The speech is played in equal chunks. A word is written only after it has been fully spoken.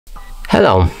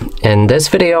Hello, in this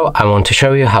video I want to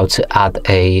show you how to add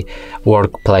a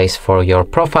workplace for your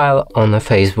profile on a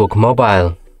Facebook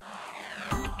mobile.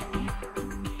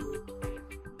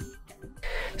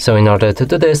 So in order to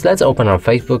do this, let's open our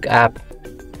Facebook app,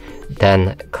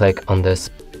 then click on this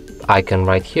icon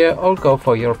right here or go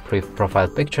for your profile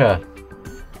picture.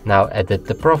 Now edit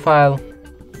the profile,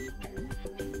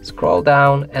 scroll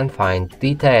down and find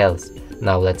details.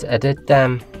 Now let's edit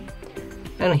them,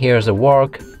 and here's a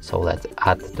work. So let's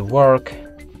add the work.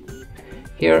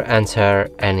 Here enter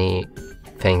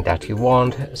anything that you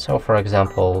want. So for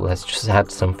example, let's just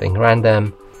add something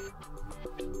random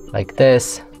like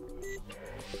this.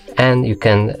 And you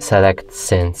can select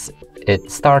since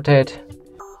it started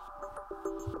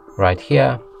right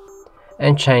here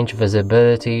and change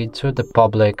visibility to the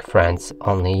public, friends,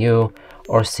 only you,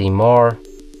 or see more,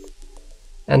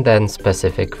 and then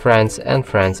specific friends and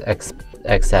friends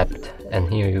accept. And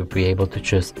here you'll be able to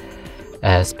choose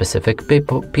specific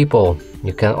people.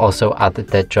 You can also add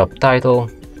the job title,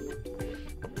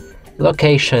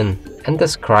 location, and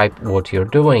describe what you're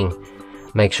doing.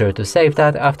 Make sure to save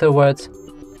that afterwards.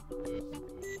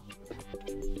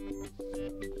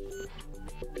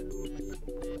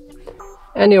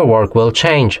 And your work will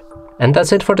change. And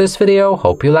that's it for this video.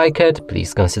 Hope you like it.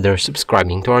 Please consider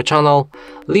subscribing to our channel,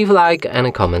 leave a like and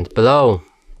a comment below.